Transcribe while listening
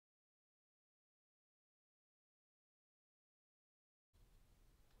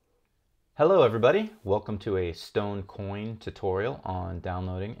Hello everybody, welcome to a Stohn Coin tutorial on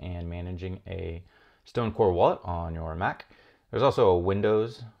downloading and managing a Stohn Core wallet on your Mac. There's also a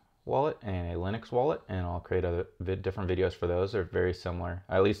Windows wallet and a Linux wallet, and I'll create other different videos for those. They're very similar,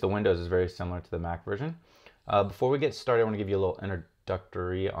 at least the Windows is very similar to the Mac version. Before we get started, I want to give you a little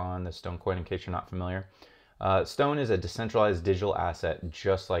introductory on the Stohn Coin in case you're not familiar. Stohn is a decentralized digital asset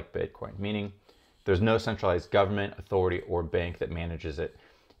just like Bitcoin, meaning there's no centralized government, authority, or bank that manages it.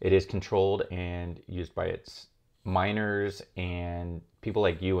 It is controlled and used by its miners and people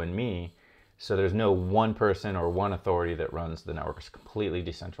like you and me. So there's no one person or one authority that runs the network. It's completely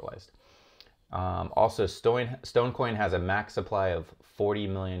decentralized. Also, Stohn Coin has a max supply of 40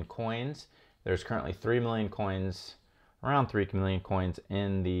 million coins. There's currently 3 million coins, around 3 million coins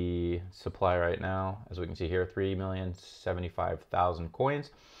in the supply right now. As we can see here, 3,075,000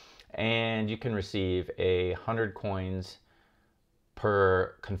 coins. And you can receive 100 coins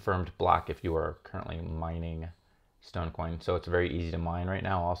per confirmed block if you are currently mining Stohn Coin. So it's very easy to mine right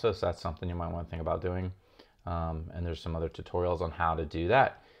now also, so that's something you might want to think about doing. And there's some other tutorials on how to do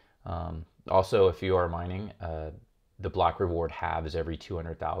that. Also, if you are mining, the block reward halves every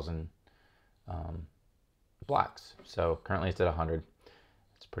 200,000 blocks. So currently it's at 100.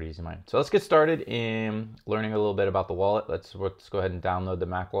 It's pretty easy to mine. So let's get started in learning a little bit about the wallet. Let's go ahead and download the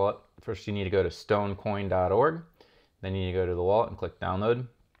Mac wallet. First, you need to go to stonecoin.org. Then you need to go to the wallet and click download. And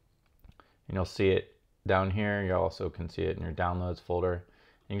you'll see it down here. You also can see it in your downloads folder.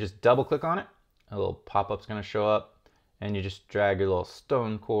 And you just double click on it. A little pop-up's going to show up. And you just drag your little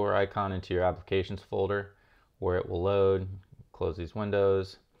Stohn Core icon into your applications folder where it will load. Close these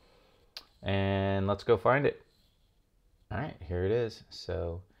windows. And let's go find it. All right, here it is.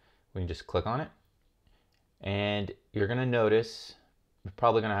 So we can just click on it. And you're going to notice, you're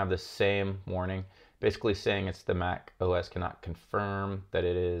probably going to have the same warning, basically saying it's the Mac OS cannot confirm that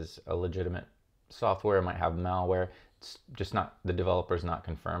it is a legitimate software. It might have malware. It's just not, the developer's not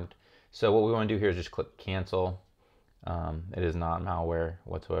confirmed. So what we want to do here is just click cancel. It is not malware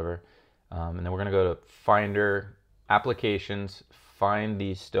whatsoever. And then we're going to go to Finder, Applications, find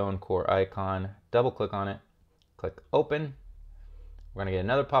the Stohn Core icon, double click on it, click open. We're going to get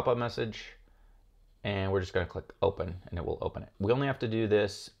another pop-up message. And we're just going to click open and it will open it. We only have to do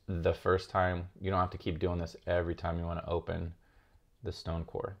this the first time. You don't have to keep doing this every time you want to open the Stohn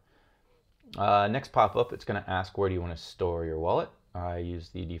Core. Next pop-up, it's going to ask where do you want to store your wallet. I use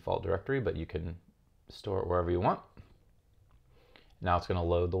the default directory, but you can store it wherever you want. Now it's going to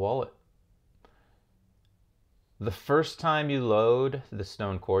load the wallet. The first time you load the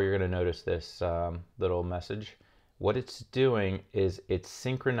Stohn Core, you're going to notice this little message. What it's doing is it's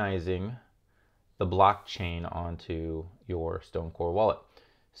synchronizing the blockchain onto your Stohn Core wallet.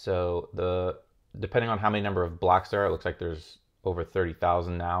 So depending on how many number of blocks there are, it looks like there's over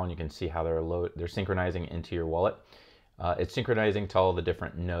 30,000 now, and you can see how they're synchronizing into your wallet. It's synchronizing to all the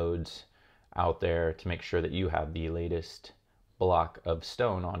different nodes out there to make sure that you have the latest block of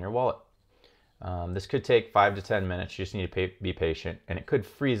Stohn on your wallet. This could take 5 to 10 minutes. You just need to be patient, and it could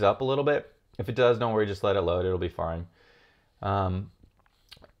freeze up a little bit. If it does, don't worry, just let it load. It'll be fine.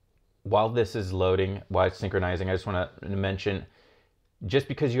 While this is loading, while it's synchronizing, I just want to mention, just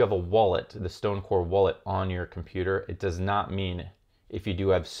because you have a wallet, the Stohn Core wallet on your computer, it does not mean if you do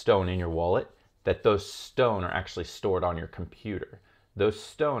have Stohn in your wallet that those Stohn are actually stored on your computer. Those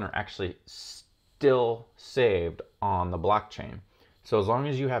Stohn are actually still saved on the blockchain. So as long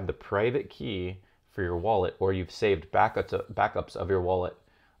as you have the private key for your wallet, or you've saved backups of your wallet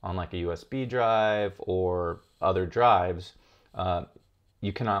on like a USB drive or other drives,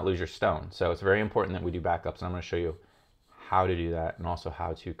 you cannot lose your Stohn. So it's very important that we do backups, and I'm going to show you how to do that and also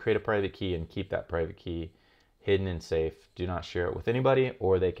how to create a private key and keep that private key hidden and safe. Do not share it with anybody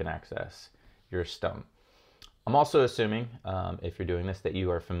or they can access your Stohn. I'm also assuming, if you're doing this, that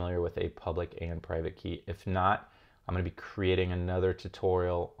you are familiar with a public and private key. If not, I'm going to be creating another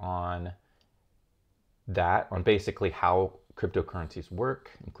tutorial on that, on basically how cryptocurrencies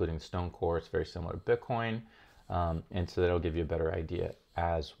work, including Stohn Core. It's very similar to Bitcoin. And so that'll give you a better idea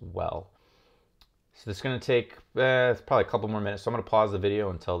as well. So this is going to take probably a couple more minutes. So I'm going to pause the video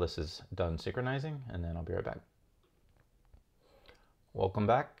until this is done synchronizing, and then I'll be right back. Welcome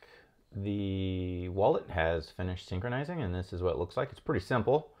back. The wallet has finished synchronizing, and this is what it looks like. It's pretty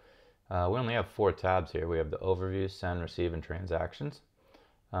simple. We only have 4 tabs here. We have the overview, send, receive, and transactions.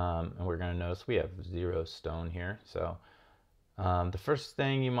 And we're going to notice we have 0 Stohn here. So the first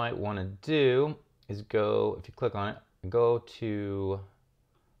thing you might want to do is go, if you click on it, go to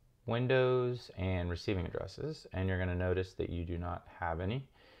Windows and receiving addresses, and you're going to notice that you do not have any.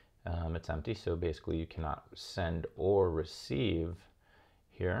 It's empty, so basically you cannot send or receive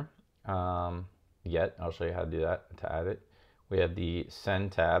here. yet. I'll show you how to do that, to add it. We have the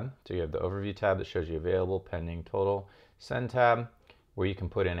send tab. So you have the overview tab that shows you available, pending, total. Send tab, where you can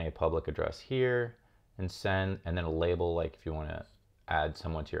put in a public address here and send, and then a label, like if you want to add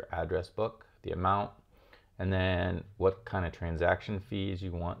someone to your address book, the amount, and then what kind of transaction fees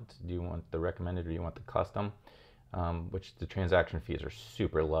you want. Do you want the recommended or do you want the custom? Which the transaction fees are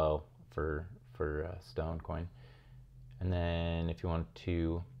super low for Stohn Coin. And then if you want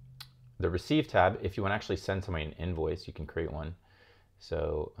to, the receive tab, if you want to actually send somebody an invoice, you can create one.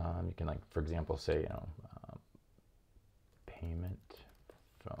 So you can, like, for example, say, payment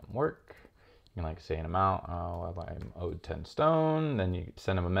from work. You can, like, say an amount. Oh, I'm owed 10 Stohn. Then you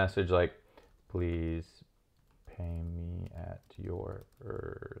send them a message like, please pay me at your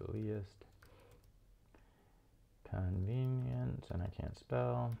earliest convenience. And I can't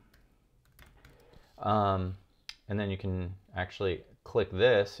spell. And then you can actually click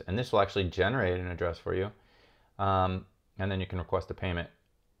this, and this will actually generate an address for you. And then you can request a payment.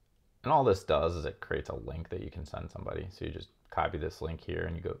 And all this does is it creates a link that you can send somebody. So you just copy this link here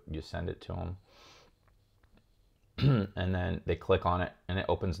and you send it to them. And then they click on it and it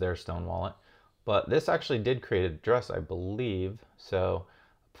opens their Stohn wallet. But this actually did create an address, I believe. So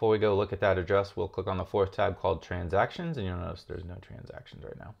before we go look at that address, we'll click on the fourth tab called transactions, and you'll notice there's no transactions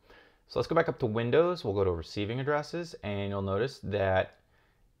right now. So let's go back up to Windows. We'll go to receiving addresses, and you'll notice that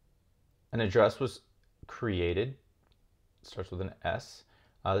an address was created. It starts with an S.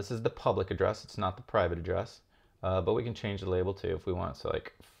 This is the public address. It's not the private address, but we can change the label too if we want. So,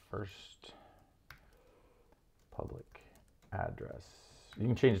 like, first public address. You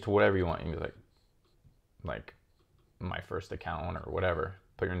can change it to whatever you want. You can be like my first account or whatever.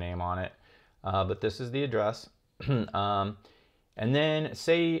 Put your name on it. But this is the address. And then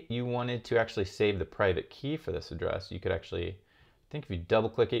say you wanted to actually save the private key for this address. You could actually, I think if you double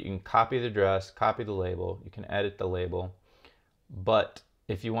click it, you can copy the address, copy the label, you can edit the label. But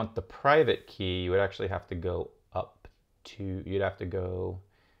if you want the private key, you would actually have to go up to, you'd have to go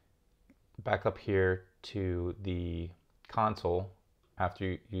back up here to the console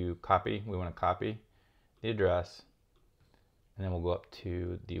after you copy. We want to copy the address, and then we'll go up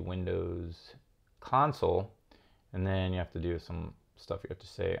to the Windows console. And then you have to do some stuff. You have to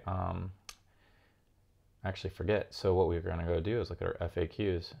say, I actually forget. So what we're gonna go do is look at our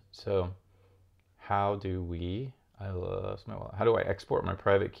FAQs. So how do we, how do I export my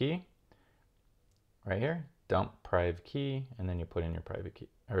private key? Right here, dump private key, and then you put in your private key,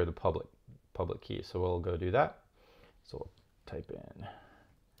 or the public key. So we'll go do that. So we'll type in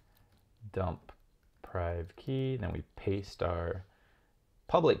dump private key, then we paste our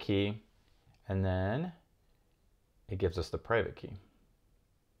public key, and then it gives us the private key.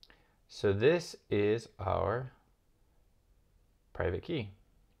 So this is our private key.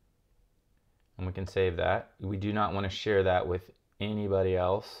 And we can save that. We do not want to share that with anybody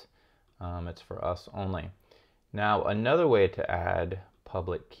else. It's for us only. Now, another way to add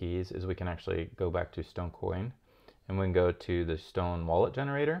public keys is we can actually go back to Stohn Coin, and we can go to the Stohn wallet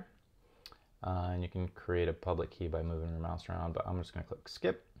generator. And you can create a public key by moving your mouse around, but I'm just going to click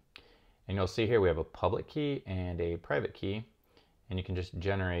skip. And you'll see here we have a public key and a private key, and you can just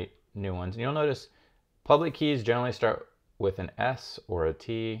generate new ones. And you'll notice public keys generally start with an S or a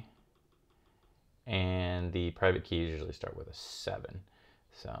T, and the private keys usually start with a 7.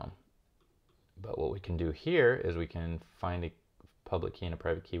 So, but what we can do here is we can find a public key and a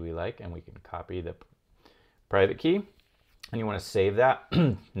private key we like, and we can copy the private key. And you want to save that.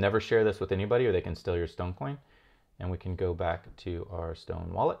 Never share this with anybody, or they can steal your Stohn coin. And we can go back to our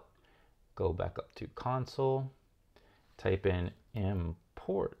Stohn wallet. Go back up to console, type in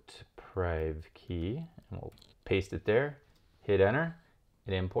import private key, and we'll paste it there, hit enter,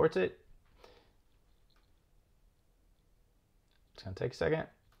 it imports it. It's going to take a second.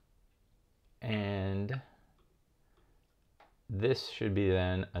 And this should be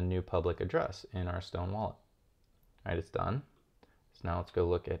then a new public address in our Stohn wallet. All right, it's done. So now let's go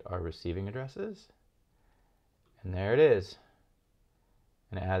look at our receiving addresses. And there it is.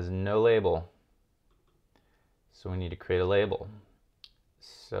 And it has no label. So we need to create a label.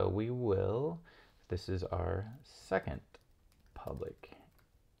 So we will, this is our second public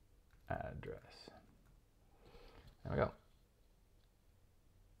address. There we go.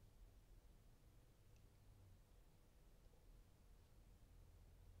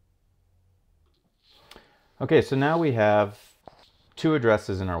 Okay, so now we have 2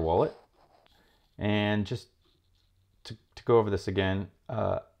 addresses in our wallet. And just to go over this again,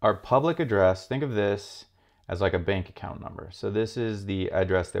 our public address, think of this as like a bank account number. So this is the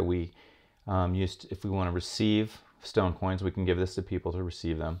address that we use if we want to receive Stohn coins. We can give this to people to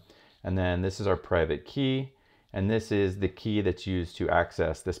receive them. And then this is our private key. And this is the key that's used to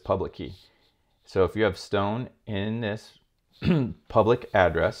access this public key. So if you have Stohn in this public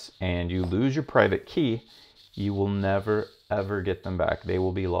address and you lose your private key, you will never ever get them back. They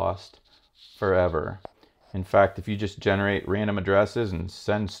will be lost forever. In fact, if you just generate random addresses and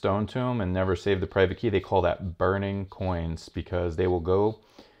send Stohn to them and never save the private key, they call that burning coins, because they will go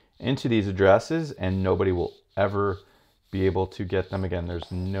into these addresses and nobody will ever be able to get them again. There's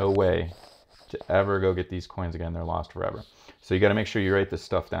no way to ever go get these coins again. They're lost forever. So you got to make sure you write this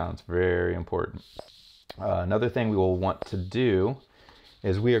stuff down. It's very important. Another thing we will want to do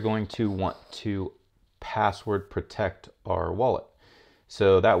is we are going to want to password protect our wallet.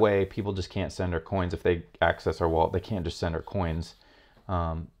 So that way people just can't send our coins. If they access our wallet, they can't just send our coins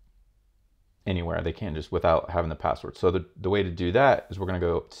anywhere. They can't just without having the password. So the way to do that is we're going to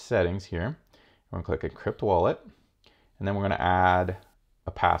go to settings here. We're going to click Encrypt Wallet, and then we're going to add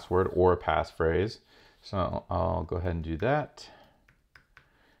a password or a passphrase. So I'll go ahead and do that.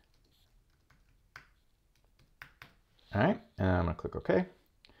 All right, and I'm going to click OK.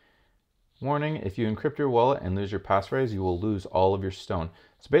 Warning, if you encrypt your wallet and lose your passphrase, you will lose all of your Stohn.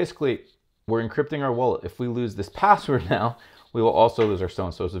 So basically, we're encrypting our wallet. If we lose this password now, we will also lose our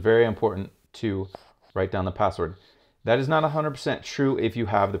Stohn. So it's very important to write down the password. That is not 100% true if you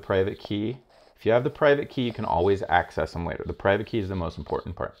have the private key. If you have the private key, you can always access them later. The private key is the most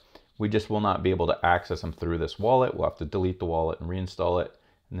important part. We just will not be able to access them through this wallet. We'll have to delete the wallet and reinstall it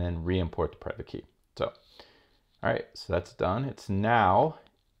and then re-import the private key. So, all right, so that's done. It's now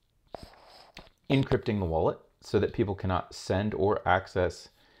encrypting the wallet so that people cannot send or access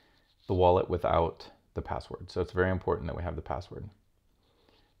the wallet without the password. So it's very important that we have the password.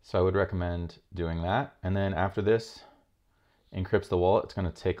 So I would recommend doing that. And then after this encrypts the wallet, it's going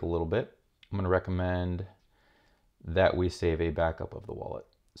to take a little bit. I'm going to recommend that we save a backup of the wallet.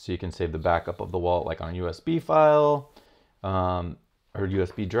 So you can save the backup of the wallet like on a USB file or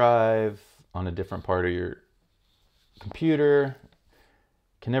USB drive on a different part of your computer.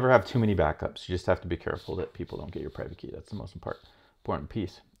 Can never have too many backups. You just have to be careful that people don't get your private key. That's the most important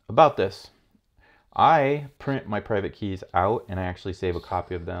piece. About this, I print my private keys out and I actually save a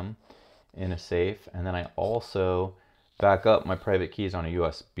copy of them in a safe. And then I also back up my private keys on a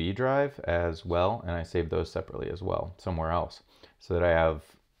USB drive as well. And I save those separately as well somewhere else so that I have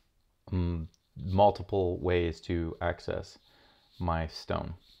multiple ways to access my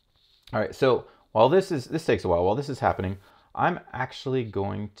Stohn. All right, so while this takes a while, while this is happening, I'm actually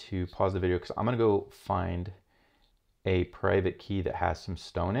going to pause the video because I'm going to go find a private key that has some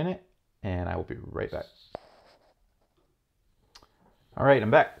Stohn in it, and I will be right back. All right,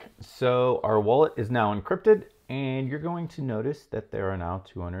 I'm back. So our wallet is now encrypted, and you're going to notice that there are now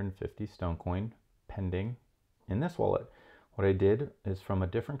 250 Stohn coin pending in this wallet. What I did is from a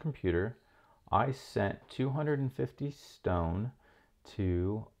different computer, I sent 250 Stohn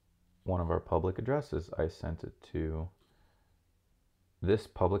to one of our public addresses. I sent it to this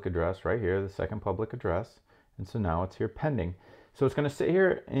public address right here, the second public address. And so now it's here pending. So it's going to sit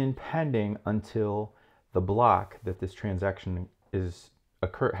here in pending until the block that this transaction has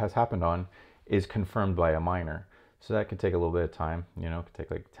happened on is confirmed by a miner. So that could take a little bit of time, you know, it could take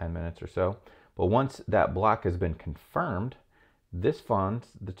like 10 minutes or so. But once that block has been confirmed, this fund,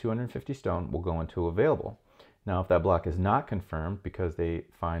 the 250 Stohn, will go into available. Now, if that block is not confirmed because they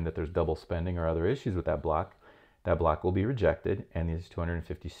find that there's double spending or other issues with that block will be rejected, and these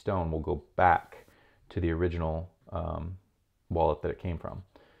 250 Stohn will go back to the original wallet that it came from.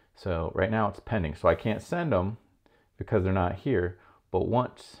 So right now it's pending. So I can't send them because they're not here. But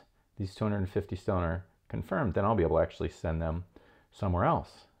once these 250 Stohn are confirmed, then I'll be able to actually send them somewhere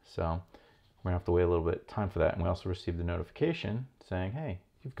else. So we're gonna have to wait a little bit of time for that. And we also received the notification saying, hey,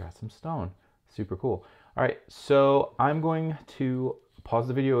 you've got some Stohn. Super cool. All right, so I'm going to pause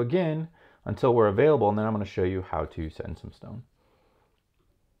the video again until we're available, and then I'm going to show you how to send some Stohn.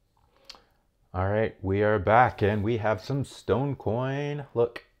 All right, we are back, and we have some Stohn coin.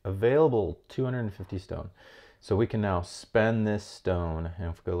 Look, available 250 Stohn. So we can now spend this Stohn,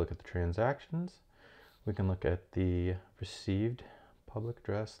 and if we go look at the transactions, we can look at the received public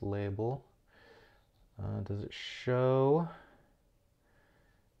address label. Does it show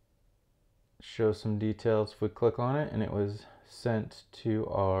some details? If we click on it, and it was sent to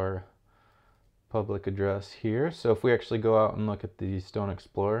our public address here. So if we actually go out and look at the Stohn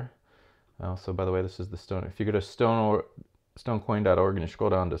Explorer, so by the way, this is the Stohn. If you go to stohncoin.org and you scroll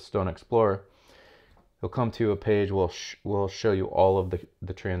down to Stohn Explorer, you'll come to a page will show you all of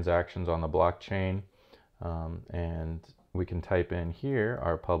the transactions on the blockchain, and we can type in here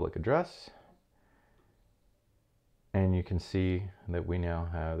our public address, And you can see that we now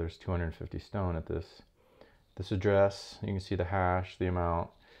have, there's 250 Stohn at this address. You can see the hash, the amount,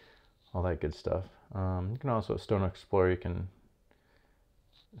 all that good stuff. You can also, Stohn Explorer, you can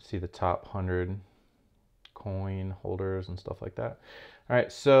see the top 100 coin holders and stuff like that. All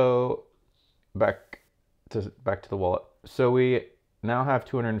right, so back to the wallet. So we now have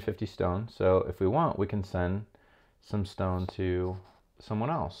 250 Stohn. So if we want, we can send some Stohn to someone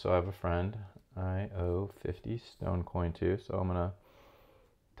else. So I have a friend, I owe 50 Stohn coin to. So I'm gonna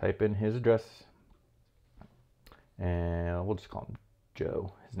type in his address, and we'll just call him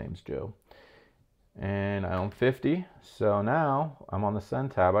Joe. His name's Joe. And I own 50. So now I'm on the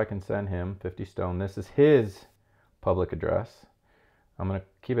send tab. I can send him 50 Stohn. This is his public address. I'm gonna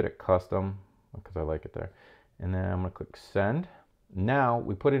keep it at custom because I like it there. And then I'm gonna click send. Now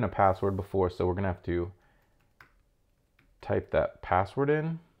we put in a password before, so we're gonna have to type that password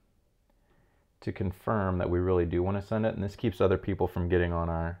in to confirm that we really do want to send it. And this keeps other people from getting on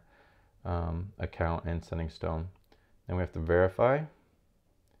our account and sending Stohn. Then we have to verify.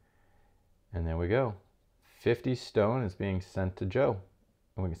 And there we go. 50 Stohn is being sent to Joe.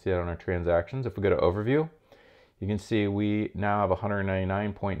 And we can see that on our transactions. If we go to overview, you can see we now have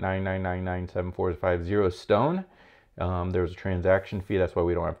 199.9999745 Stohn. There was a transaction fee, that's why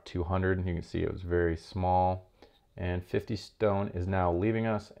we don't have 200. You can see it was very small. And 50 Stohn is now leaving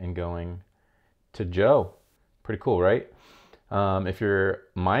us and going to Joe. Pretty cool, right? If you're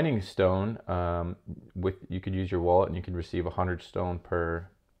mining Stohn, you could use your wallet and you could receive 100 Stohn per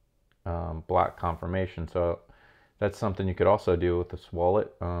block confirmation. So that's something you could also do with this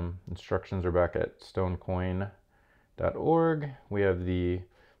wallet. Instructions are back at stohncoin.org. We have the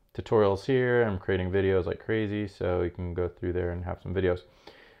tutorials here. I'm creating videos like crazy, so you can go through there and have some videos.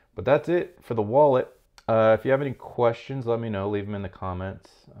 But that's it for the wallet. If you have any questions, let me know. Leave them in the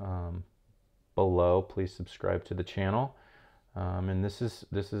comments below. Please subscribe to the channel. And this is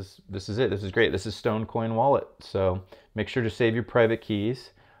it. This is great. This is Stohn Coin Wallet. So make sure to save your private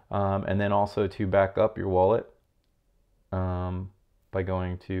keys, and then also to back up your wallet by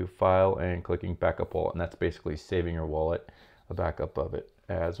going to File and clicking Backup Wallet. And that's basically saving your wallet, a backup of it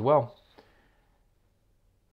as well.